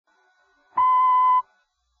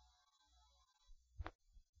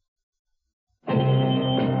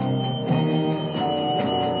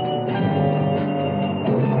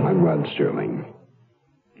Rod Serling.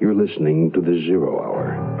 You're listening to The Zero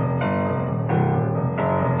Hour.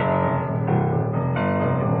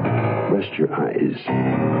 Rest your eyes.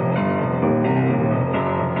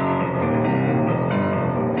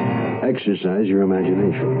 Exercise your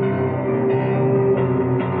imagination.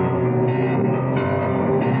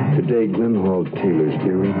 Today, Glenn Hall Taylor's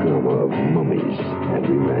eerie drama of mummies and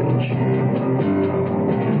revenge.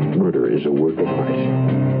 Murder is a work of art.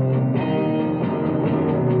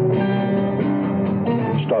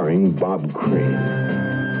 Starring Bob Crane.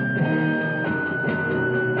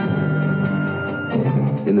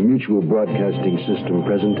 In the Mutual Broadcasting System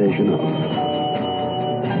presentation of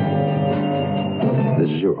The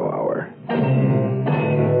Zero Hour.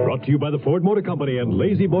 Brought to you by the Ford Motor Company and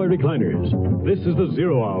Lazy Boy Recliners. This is The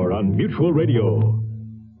Zero Hour on Mutual Radio.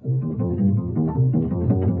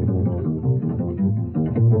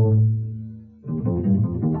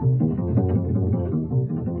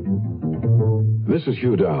 This is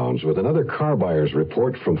Hugh Downs with another car buyer's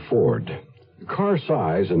report from Ford. Car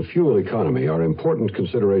size and fuel economy are important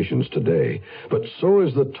considerations today, but so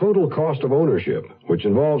is the total cost of ownership, which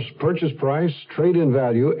involves purchase price, trade-in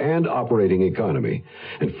value, and operating economy.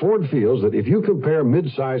 And Ford feels that if you compare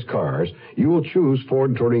mid-size cars, you will choose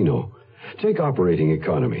Ford Torino. Take operating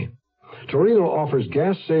economy. Torino offers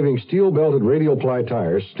gas-saving steel-belted radial ply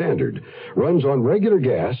tires standard, runs on regular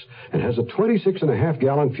gas, and has a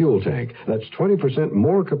 26.5-gallon fuel tank. That's 20%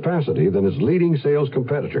 more capacity than its leading sales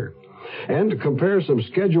competitor. And compare some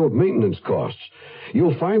scheduled maintenance costs.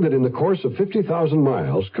 You'll find that in the course of 50,000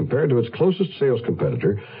 miles, compared to its closest sales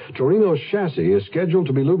competitor, Torino's chassis is scheduled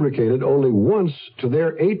to be lubricated only once to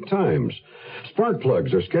their 8 times. Spark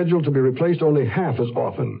plugs are scheduled to be replaced only half as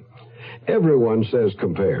often. Everyone says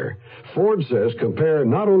compare. Ford says compare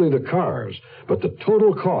not only the cars, but the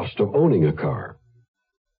total cost of owning a car.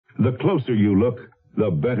 The closer you look,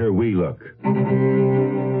 the better we look.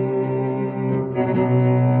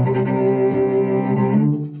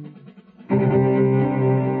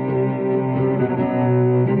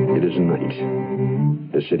 It is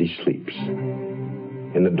night. The city sleeps.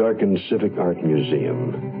 In the darkened Civic Art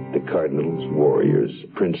Museum, the cardinals, warriors,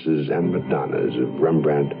 princes, and Madonnas of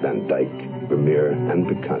Rembrandt, Van Dyck, Vermeer, and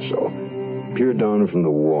Picasso peer down from the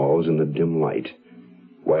walls in the dim light,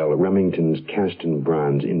 while Remington's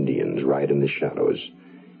cast-in-bronze Indians ride in the shadows.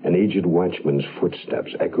 An aged watchman's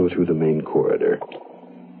footsteps echo through the main corridor.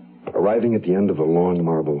 Arriving at the end of the long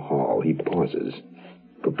marble hall, he pauses,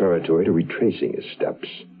 preparatory to retracing his steps,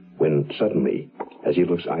 when suddenly, as he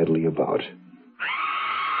looks idly about...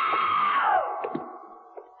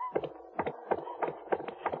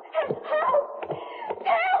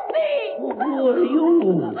 Help me! Who are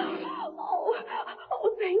you? Oh,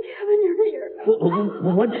 thank heaven you're here.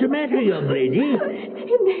 What's the matter, young lady? In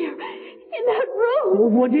there, in that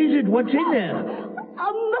room. What is it? What's in there?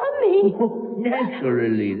 A mummy.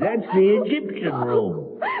 Naturally, that's the Egyptian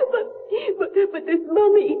room. But this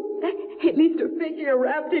mummy, at least her figure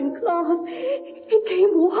wrapped in cloth, it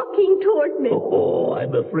came walking toward me. Oh,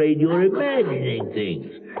 I'm afraid you're imagining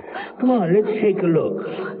things. Come on, let's take a look.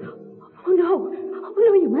 Oh, no,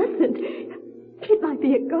 you mustn't. It might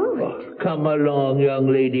be a ghost. Oh, come along, young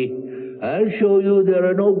lady. I'll show you there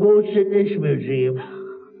are no ghosts in this museum.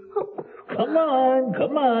 Come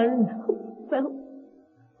on. Well,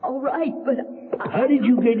 all right, but... How did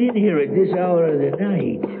you get in here at this hour of the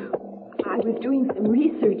night? I was doing some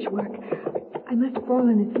research work. I must have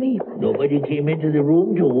fallen asleep. Nobody came into the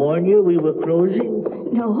room to warn you we were closing?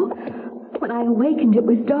 No. When I awakened, it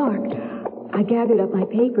was dark. I gathered up my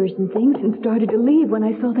papers and things and started to leave when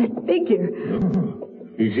I saw that figure.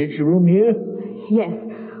 Is this your room here? Yes.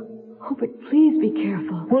 Oh, but please be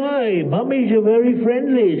careful. Why, mummies are very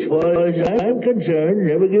friendly as far as I'm concerned.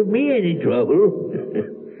 Never give me any trouble.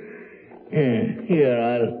 Here,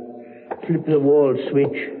 I'll flip the wall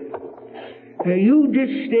switch. You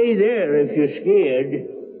just stay there if you're scared.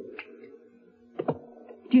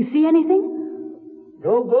 Do you see anything?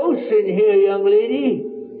 No ghosts in here, young lady.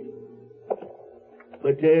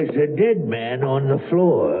 But there's a dead man on the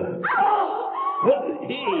floor.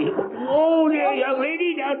 Oh, there, young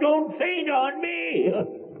lady. Now don't faint on me.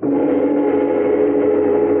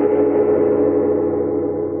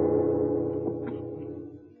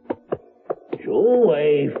 So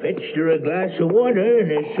I fetched her a glass of water,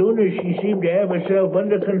 and as soon as she seemed to have herself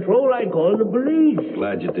under control, I called the police.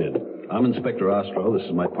 Glad you did. I'm Inspector Ostro. This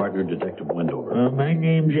is my partner, Detective Wendover. My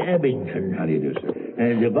name's Abington. How do you do, sir?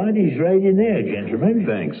 The body's right in there, gentlemen.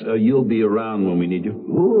 Thanks. You'll be around when we need you.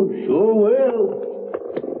 Oh, sure will.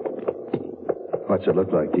 What's it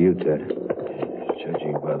look like to you, Ted?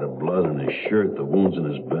 Judging by the blood on his shirt, the wounds in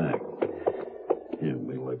his back. Yeah,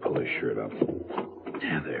 wait till I pull his shirt up.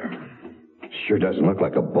 Yeah, there. Sure doesn't look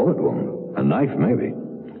like a bullet wound. A knife, maybe.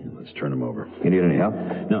 Let's turn him over. You need any help?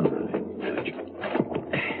 No. Thank you.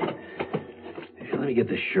 Hey, let me get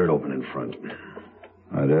this shirt open in front.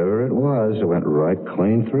 Whatever it was, it went right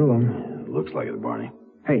clean through him. Looks like it, Barney.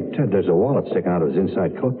 Hey, Ted, there's a wallet sticking out of his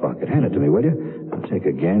inside coat pocket. Hand it to me, will you? I'll take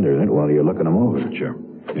a gander in it while you're looking him over. Sure.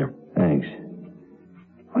 Here. Thanks.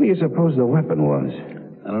 What do you suppose the weapon was?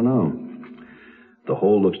 I don't know. The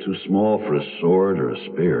hole looks too small for a sword or a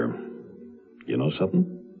spear. You know something?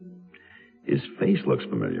 His face looks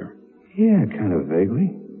familiar. Yeah, kind of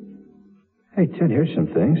vaguely. Hey, Ted, here's some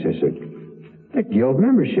things. They're guild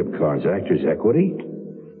membership cards. Actors' Equity,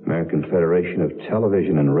 American Federation of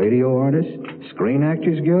Television and Radio Artists, Screen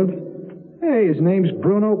Actors Guild. Hey, his name's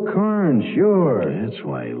Bruno Carnes, sure. That's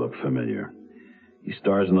why he looked familiar. He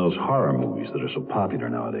stars in those horror movies that are so popular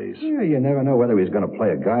nowadays. Yeah, you never know whether he's going to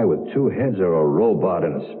play a guy with two heads or a robot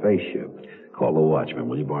in a spaceship. Call the watchman,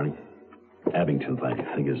 will you, Barney? Abington, I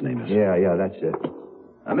think his name is. Yeah, that's it.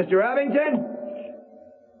 Mr. Abington?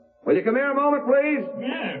 Will you come here a moment, please?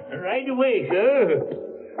 Yeah, right away, sir.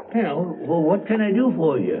 Well, what can I do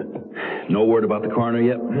for you? No word about the coroner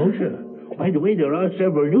yet? No, sir. By the way, there are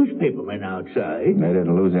several newspapermen outside. They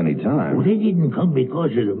didn't lose any time. Well, they didn't come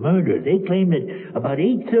because of the murder. They claim that about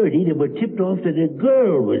 8:30 they were tipped off that a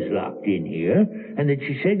girl was locked in here and that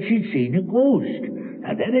she said she'd seen a ghost.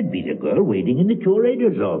 Now, that'd be the girl waiting in the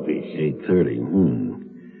curator's office. 8:30.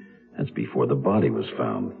 That's before the body was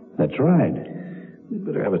found. That's right. We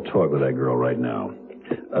better have a talk with that girl right now.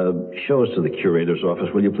 Show us to the curator's office,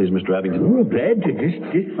 will you please, Mr. Abington? Oh, glad to.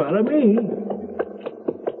 Just follow me.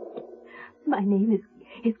 My name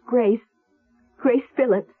is Grace. Grace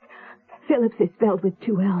Phillips. Phillips is spelled with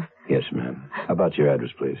 2 L's. Yes, ma'am. How about your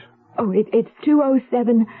address, please? Oh, it's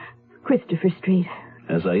 207 Christopher Street.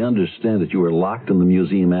 As I understand it, you were locked in the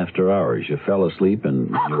museum after hours. You fell asleep and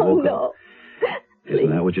you woke no. up. Isn't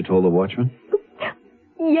that what you told the watchman?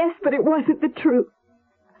 Yes, but it wasn't the truth.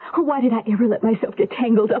 Why did I ever let myself get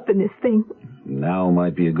tangled up in this thing? Now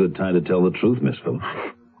might be a good time to tell the truth, Miss Phillips.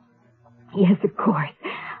 Yes, of course.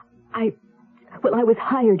 I was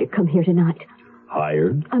hired to come here tonight.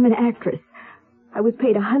 Hired? I'm an actress. I was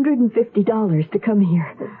paid $150 to come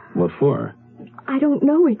here. What for? I don't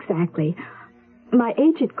know exactly. My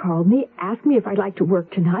agent called me, asked me if I'd like to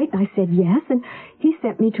work tonight, and I said yes, and he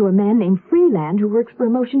sent me to a man named Freeland who works for a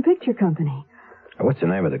motion picture company. What's the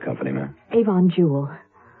name of the company, ma'am? Avon Jewel.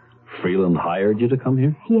 Freeland hired you to come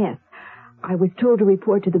here? Yes. I was told to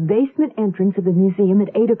report to the basement entrance of the museum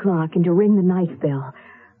at 8 o'clock and to ring the night bell.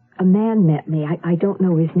 A man met me. I don't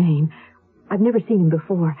know his name. I've never seen him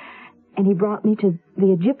before. And he brought me to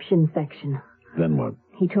the Egyptian section. Then what?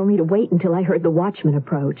 He told me to wait until I heard the watchman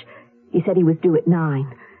approach. He said he was due at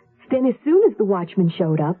 9. Then as soon as the watchman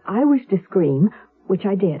showed up, I was to scream, which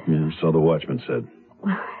I did. Yeah, so the watchman said.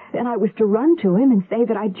 Then I was to run to him and say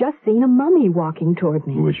that I'd just seen a mummy walking toward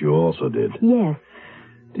me. Which you also did. Yes.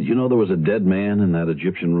 Did you know there was a dead man in that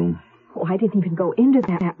Egyptian room? Oh, I didn't even go into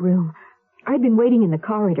that room. I'd been waiting in the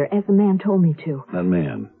corridor, as the man told me to. That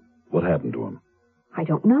man, what happened to him? I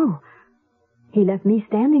don't know. He left me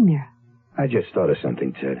standing there. I just thought of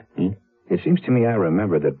something, Ted. It seems to me I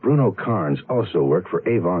remember that Bruno Carnes also worked for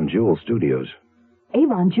Avon Jewel Studios.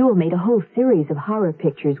 Avon Jewel made a whole series of horror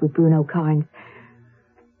pictures with Bruno Carnes.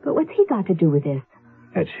 But what's he got to do with this?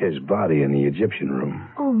 That's his body in the Egyptian room.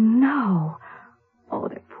 Oh, no. Oh,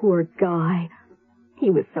 that poor guy. He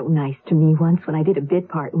was so nice to me once when I did a bit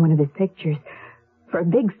part in one of his pictures. For a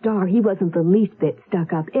big star, he wasn't the least bit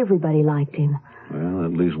stuck up. Everybody liked him. Well,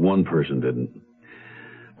 at least one person didn't.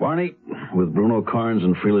 Barney, with Bruno Carnes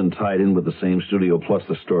and Freeland tied in with the same studio, plus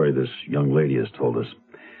the story this young lady has told us,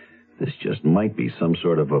 this just might be some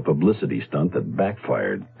sort of a publicity stunt that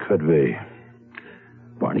backfired. Could be.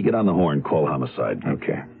 Barney, get on the horn, call homicide.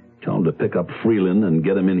 Okay. Tell them to pick up Freeland and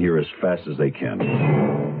get him in here as fast as they can.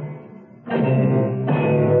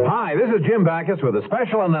 Hi, this is Jim Backus with a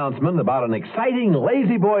special announcement about an exciting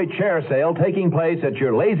Lazy Boy chair sale taking place at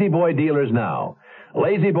your Lazy Boy dealers now.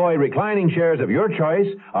 Lazy Boy reclining chairs of your choice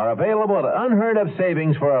are available at unheard-of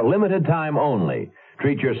savings for a limited time only.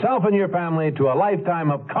 Treat yourself and your family to a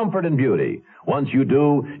lifetime of comfort and beauty. Once you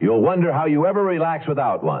do, you'll wonder how you ever relax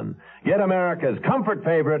without one. Get America's comfort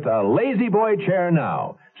favorite, a Lazy Boy chair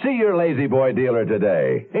now. See your Lazy Boy dealer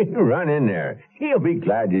today. Run in there. He'll be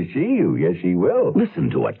glad to see you. Yes, he will. Listen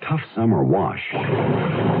to a tough summer wash.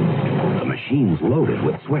 The Machines loaded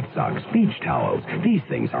with sweat socks, beach towels. These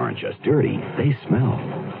things aren't just dirty, they smell.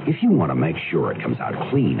 If you want to make sure it comes out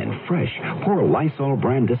clean and fresh, pour Lysol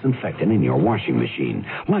brand disinfectant in your washing machine.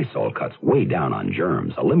 Lysol cuts way down on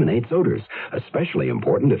germs, eliminates odors. Especially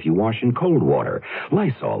important if you wash in cold water.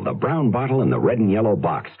 Lysol, the brown bottle in the red and yellow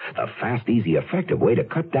box. The fast, easy, effective way to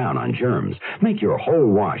cut down on germs. Make your whole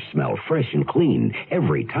wash smell fresh and clean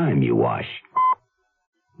every time you wash.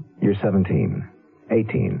 You're 17,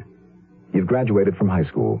 18. You've graduated from high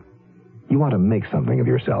school. You want to make something of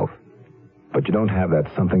yourself. But you don't have that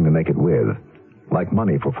something to make it with, like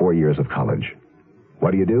money for 4 years of college.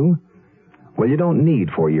 What do? Well, you don't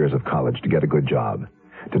need 4 years of college to get a good job.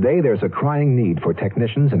 Today, there's a crying need for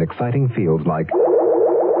technicians in exciting fields like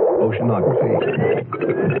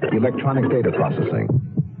oceanography, electronic data processing,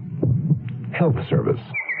 health service,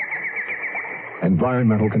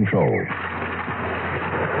 environmental control,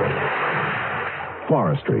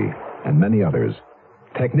 forestry, and many others.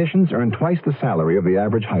 Technicians earn twice the salary of the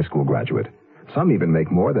average high school graduate. Some even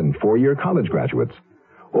make more than 4-year college graduates.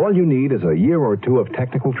 All you need is a year or two of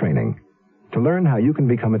technical training. To learn how you can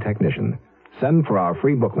become a technician, send for our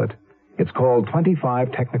free booklet. It's called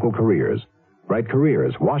 25 Technical Careers. Write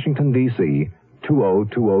Careers, Washington, D.C.,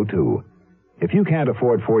 20202. If you can't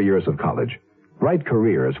afford 4 years of college, write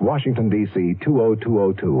Careers, Washington, D.C.,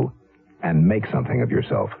 20202, and make something of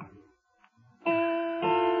yourself.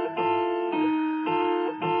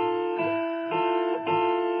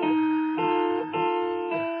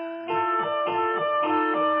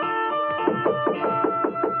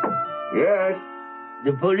 Yes?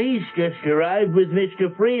 The police just arrived with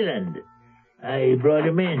Mr. Freeland. I brought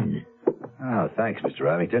him in. Oh, thanks, Mr.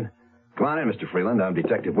 Remington. Come on in, Mr. Freeland. I'm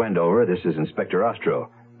Detective Wendover. This is Inspector Ostro.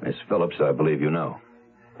 Miss Phillips, I believe you know.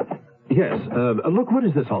 Yes, look, what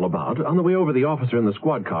is this all about? On the way over, the officer in the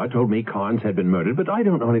squad car told me Carnes had been murdered, but I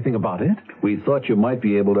don't know anything about it. We thought you might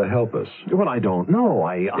be able to help us. Well, I don't know.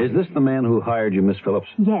 Is this the man who hired you, Miss Phillips?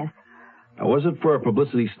 Yes. Now, was it for a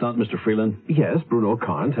publicity stunt, Mr. Freeland? Yes, Bruno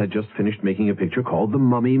Carnes had just finished making a picture called The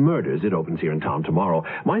Mummy Murders. It opens here in town tomorrow.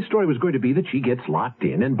 My story was going to be that she gets locked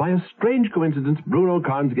in, and by a strange coincidence, Bruno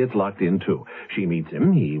Carnes gets locked in, too. She meets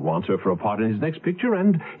him, he wants her for a part in his next picture,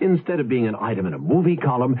 and instead of being an item in a movie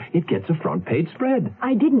column, it gets a front-page spread.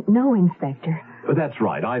 I didn't know, Inspector. That's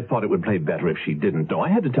right. I thought it would play better if she didn't know. I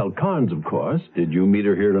had to tell Carnes, of course. Did you meet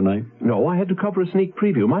her here tonight? No, I had to cover a sneak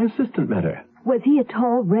preview. My assistant met her. Was he a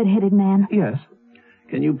tall, red-headed man? Yes.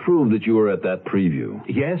 Can you prove that you were at that preview?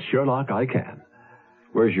 Yes, Sherlock, I can.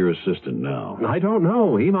 Where's your assistant now? I don't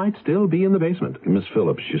know. He might still be in the basement. Miss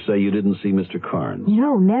Phillips, you say you didn't see Mr. Carnes?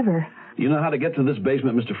 No, never. Do you know how to get to this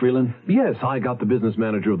basement, Mr. Freeland? Yes, I got the business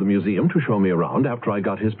manager of the museum to show me around after I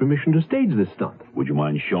got his permission to stage this stunt. Would you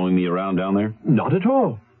mind showing me around down there? Not at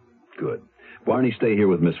all. Good. Barney, stay here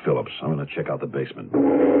with Miss Phillips. I'm going to check out the basement.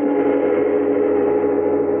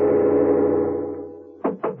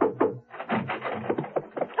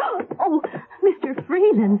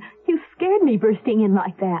 Freeland, you scared me bursting in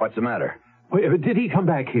like that. What's the matter? Wait, did he come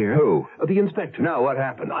back here? Who? The inspector. No, what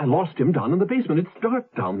happened? I lost him down in the basement. It's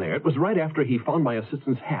dark down there. It was right after he found my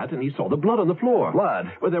assistant's hat and he saw the blood on the floor. Blood?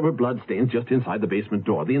 Well, there were blood stains just inside the basement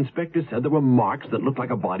door. The inspector said there were marks that looked like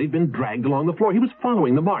a body had been dragged along the floor. He was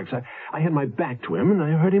following the marks. I had my back to him and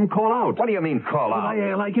I heard him call out. What do you mean, call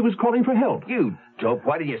out? Like he was calling for help. You dope.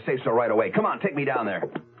 Why didn't you say so right away? Come on, take me down there.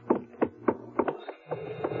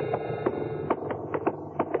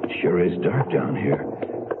 Sure is dark down here.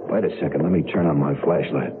 Wait a second. Let me turn on my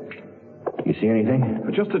flashlight. You see anything?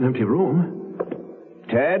 Just an empty room.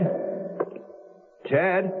 Ted?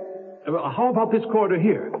 Ted? How about this corridor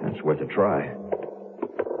here? That's worth a try.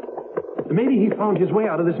 Maybe he found his way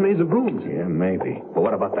out of this maze of rooms. Yeah, maybe. But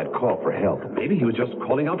what about that call for help? Maybe he was just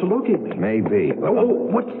calling out to locate me. Maybe. Oh,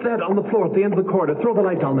 what's that on the floor at the end of the corridor? Throw the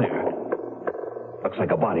light down there. Looks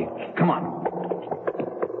like a body. Come on.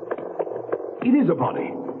 It is a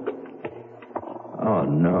body. Oh,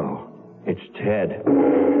 no. It's Ted.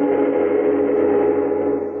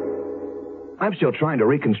 I'm still trying to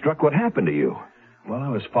reconstruct what happened to you. Well, I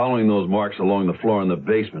was following those marks along the floor in the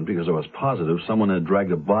basement because I was positive someone had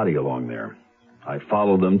dragged a body along there. I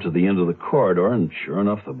followed them to the end of the corridor, and sure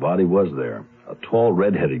enough, the body was there. A tall,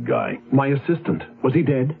 red-headed guy. My assistant. Was he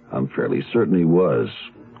dead? I'm fairly certain he was.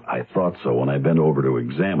 I thought so when I bent over to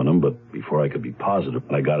examine him, but before I could be positive,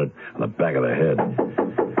 I got it on the back of the head.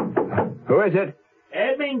 Who is it?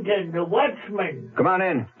 Edmington, the watchman. Come on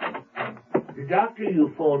in. The doctor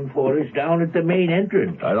you phoned for is down at the main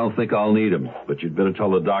entrance. I don't think I'll need him, but you'd better tell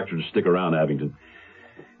the doctor to stick around, Abington.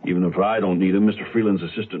 Even if I don't need him, Mr. Freeland's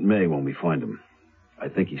assistant may when we find him. I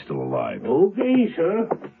think he's still alive. Okay, sir.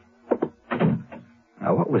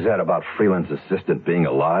 Now, what was that about Freeland's assistant being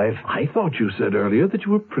alive? I thought you said earlier that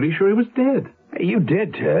you were pretty sure he was dead. Hey, you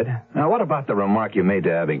did, Ted. Now, what about the remark you made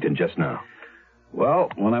to Abington just now? Well,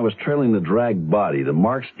 when I was trailing the dragged body, the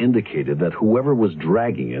marks indicated that whoever was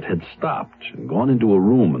dragging it had stopped and gone into a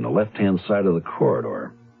room on the left-hand side of the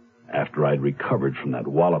corridor. After I'd recovered from that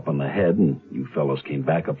wallop on the head and you fellows came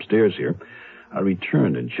back upstairs here, I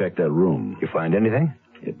returned and checked that room. You find anything?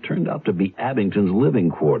 It turned out to be Abington's living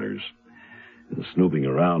quarters. In snooping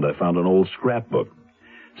around, I found an old scrapbook.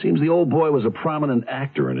 Seems the old boy was a prominent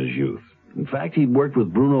actor in his youth. In fact, he'd worked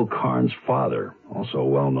with Bruno Carnes' father, also a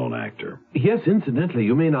well-known actor. Yes, incidentally,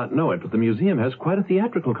 you may not know it, but the museum has quite a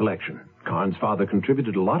theatrical collection. Carnes' father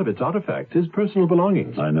contributed a lot of its artifacts, his personal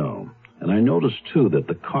belongings. I know. And I noticed, too, that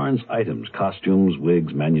the Carnes items, costumes,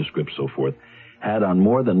 wigs, manuscripts, so forth, had on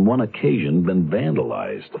more than one occasion been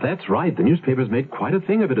vandalized. That's right. The newspapers made quite a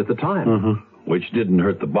thing of it at the time. Mm-hmm. Which didn't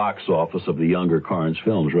hurt the box office of the younger Carnes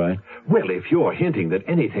films, right? Well, if you're hinting that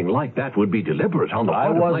anything like that would be deliberate on the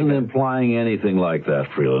part I wasn't implying anything like that,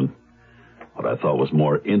 Freeland. What I thought was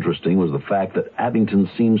more interesting was the fact that Abington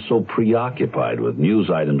seemed so preoccupied with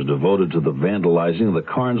news items devoted to the vandalizing of the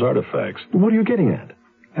Carnes artifacts. What are you getting at?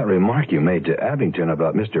 That remark you made to Abington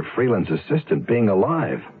about Mr. Freeland's assistant being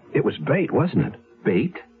alive. It was bait, wasn't it?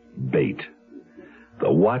 Bait? Bait.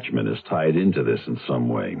 The watchman is tied into this in some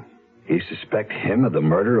way. You suspect him of the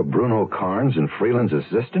murder of Bruno Carnes and Freeland's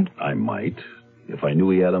assistant? I might, if I knew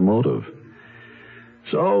he had a motive.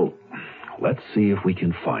 So, let's see if we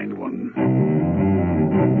can find one.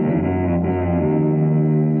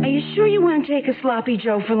 Are you sure you want to take a Sloppy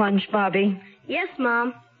Joe for lunch, Bobby? Yes,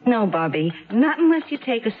 Mom. No, Bobby. Not unless you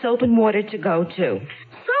take a soap and water to go, too.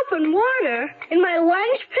 Soap and water? In my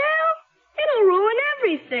lunch pail? It'll ruin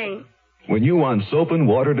everything. When you want soap and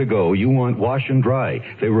water to go, you want Wash and Dry.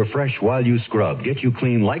 They refresh while you scrub, get you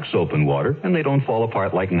clean like soap and water, and they don't fall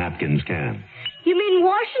apart like napkins can. You mean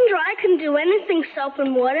Wash and Dry can do anything soap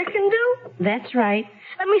and water can do? That's right.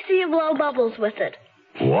 Let me see you blow bubbles with it.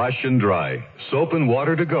 Wash and Dry. Soap and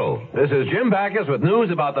water to go. This is Jim Backus with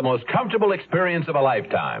news about the most comfortable experience of a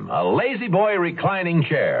lifetime. A Lazy Boy reclining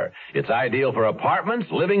chair. It's ideal for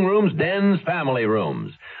apartments, living rooms, dens, family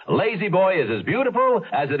rooms. Lazy Boy is as beautiful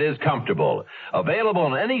as it is comfortable. Available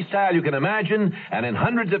in any style you can imagine and in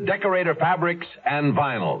hundreds of decorator fabrics and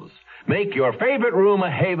vinyls. Make your favorite room a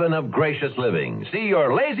haven of gracious living. See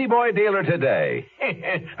your Lazy Boy dealer today.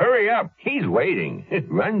 Hurry up. He's waiting.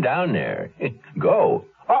 Run down there. Go.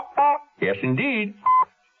 Yes, indeed.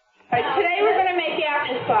 All right, today we're going to make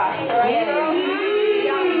applesauce.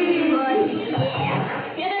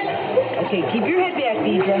 Okay, keep your head back,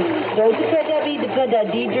 Deidre. Don't depend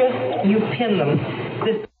Deidre. You pin them.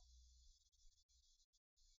 This...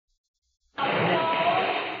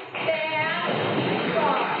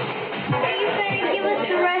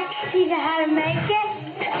 How to make it?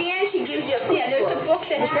 At the end, she gives you a book. Yeah, there's a book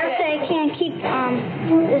that has it. So I can't keep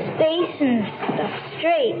the space and stuff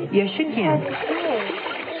straight. Yes, you can.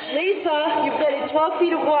 Lisa, you've got 12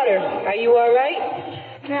 feet of water. Are you all right?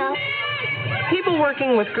 No. People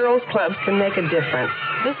working with girls' clubs can make a difference.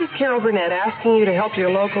 This is Carol Burnett asking you to help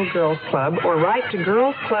your local girls' club or write to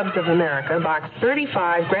Girls Clubs of America, Box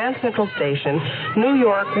 35, Grand Central Station, New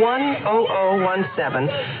York 10017,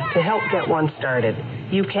 to help get one started.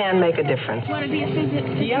 You can make a difference. Want to be a physical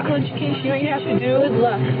education? You know what you have to do? Good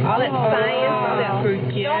luck. All that science, all that.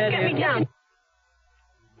 Don't get me down.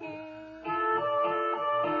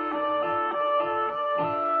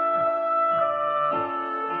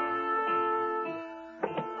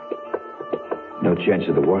 No chance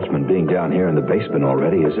of the watchman being down here in the basement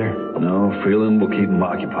already, is there? No, Freeland will keep him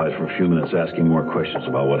occupied for a few minutes asking more questions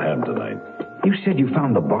about what happened tonight. You said you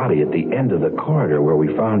found the body at the end of the corridor where we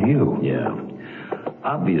found you. Yeah.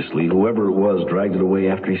 Obviously, whoever it was dragged it away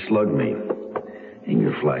after he slugged me. Aim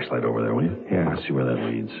your flashlight over there, will you? Yeah. Let's see where that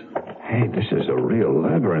leads. Hey, this is a real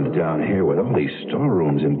labyrinth down here with all these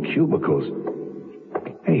storerooms and cubicles.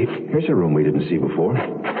 Hey, here's a room we didn't see before.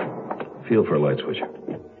 Feel for a light switch.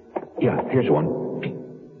 Yeah, here's one.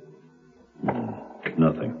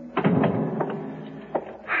 Nothing.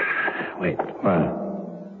 Wait.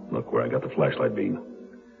 What? Look where I got the flashlight beam.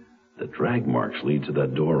 The drag marks lead to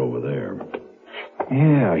that door over there.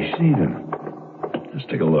 Yeah, I see them. Let's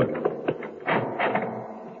take a look.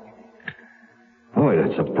 Boy,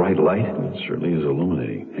 that's a bright light. It certainly is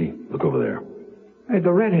illuminating. Hey, look over there. Hey,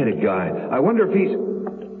 the red-headed guy. I wonder if he's...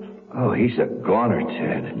 Oh, he's a goner,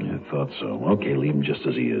 Ted. Yeah, I thought so. Okay, leave him just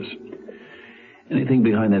as he is. Anything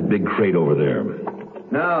behind that big crate over there?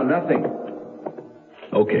 No, nothing.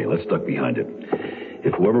 Okay, let's duck behind it.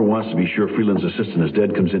 If whoever wants to be sure Freeland's assistant is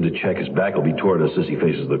dead comes in to check, his back will be toward us as he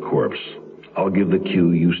faces the corpse. I'll give the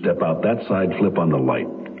cue. You step out that side, flip on the light.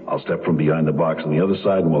 I'll step from behind the box on the other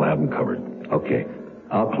side, and we'll have them covered. Okay.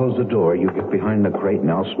 I'll close the door. You get behind the crate,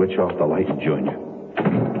 and I'll switch off the light and join you.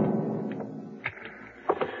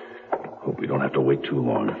 Hope we don't have to wait too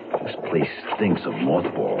long. This place stinks of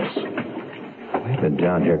mothballs. We've been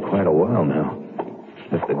down here quite a while now.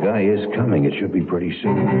 If the guy is coming, it should be pretty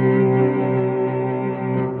soon.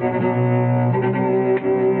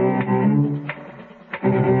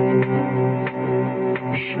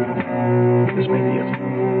 This may be it.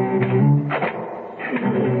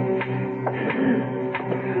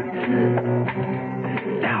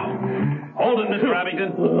 Now. Hold it, Mr.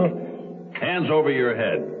 Abington. Hands over your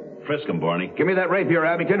head. Frisk him, Barney. Give me that rapier,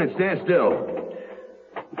 Abington, and stand still.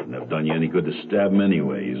 Wouldn't have done you any good to stab him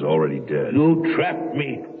anyway. He's already dead. You trapped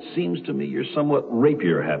me. Seems to me you're somewhat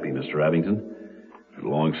rapier-happy, Mr. Abington. That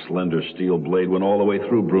long, slender steel blade went all the way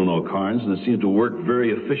through Bruno Carnes, and it seemed to work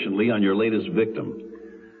very efficiently on your latest victim.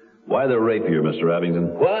 Why the rapier, Mr.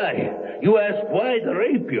 Abington? Why? You ask why the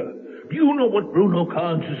rapier? Do you know what Bruno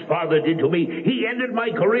Carnes' father did to me? He ended my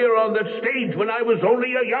career on the stage when I was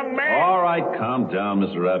only a young man. All right, calm down,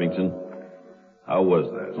 Mr. Abington. How was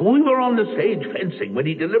that? We were on the stage fencing when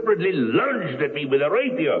he deliberately lunged at me with a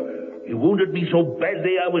rapier. He wounded me so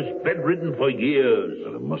badly I was bedridden for years.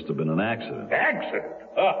 But it must have been an accident. Accident?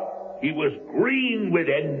 He was green with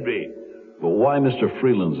envy. But why Mr.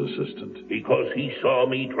 Freeland's assistant? Because he saw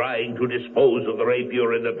me trying to dispose of the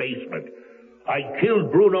rapier in the basement. I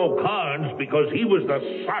killed Bruno Carnes because he was the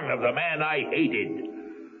son of the man I hated.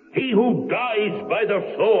 He who dies by the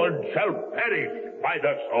sword shall perish by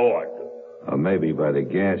the sword. Or maybe by the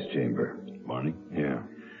gas chamber. Barney? Yeah.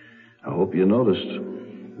 I hope you noticed.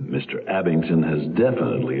 Mr. Abington has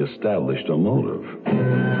definitely established a motive.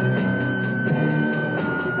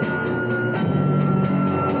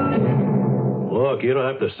 Look, you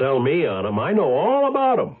don't have to sell me on them. I know all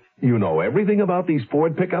about them. You know everything about these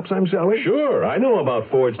Ford pickups I'm selling? Sure, I know about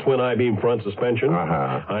Ford's twin I-beam front suspension.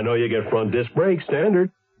 I know you get front disc brakes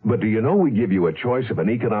standard. But do you know we give you a choice of an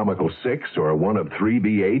economical 6 or one of 3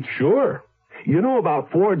 V8s? Sure. You know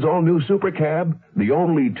about Ford's all-new Super Cab? The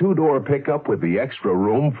only two-door pickup with the extra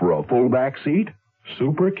room for a full back seat?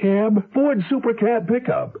 Super Cab? Ford Super Cab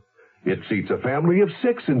pickup. It seats a family of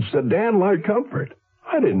 6 in sedan-like comfort.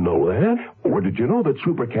 I didn't know that. Or did you know that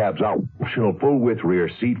Super Cab's optional full-width rear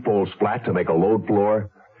seat folds flat to make a load floor?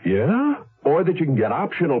 Yeah? Or that you can get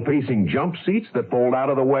optional facing jump seats that fold out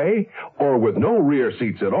of the way? Or with no rear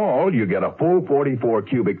seats at all, you get a full 44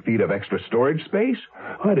 cubic feet of extra storage space?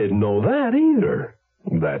 I didn't know that either.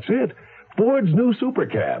 That's it. Ford's new Super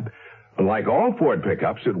Cab. Like all Ford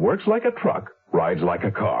pickups, it works like a truck, rides like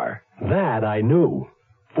a car. That I knew.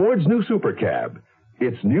 Ford's new Super Cab.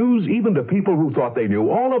 It's news even to people who thought they knew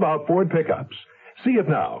all about Ford pickups. See it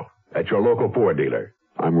now at your local Ford dealer.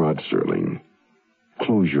 I'm Rod Serling.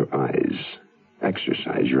 Close your eyes,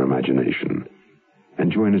 exercise your imagination,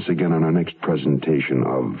 and join us again on our next presentation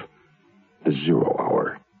of The Zero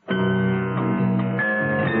Hour.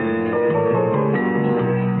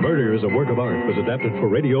 Murder is a Work of Art was adapted for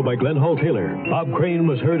radio by Glenn Hall Taylor. Bob Crane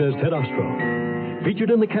was heard as Ted Ostro. Featured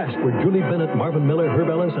in the cast were Julie Bennett, Marvin Miller, Herb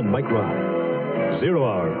Ellis, and Mike Rye. Zero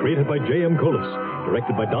Hour, created by J.M. Collis,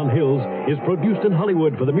 directed by Don Hills, is produced in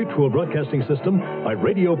Hollywood for the Mutual Broadcasting System by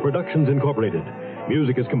Radio Productions Incorporated.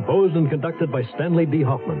 Music is composed and conducted by Stanley D.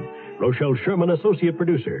 Hoffman. Rochelle Sherman, associate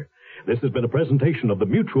producer. This has been a presentation of the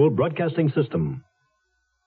Mutual Broadcasting System.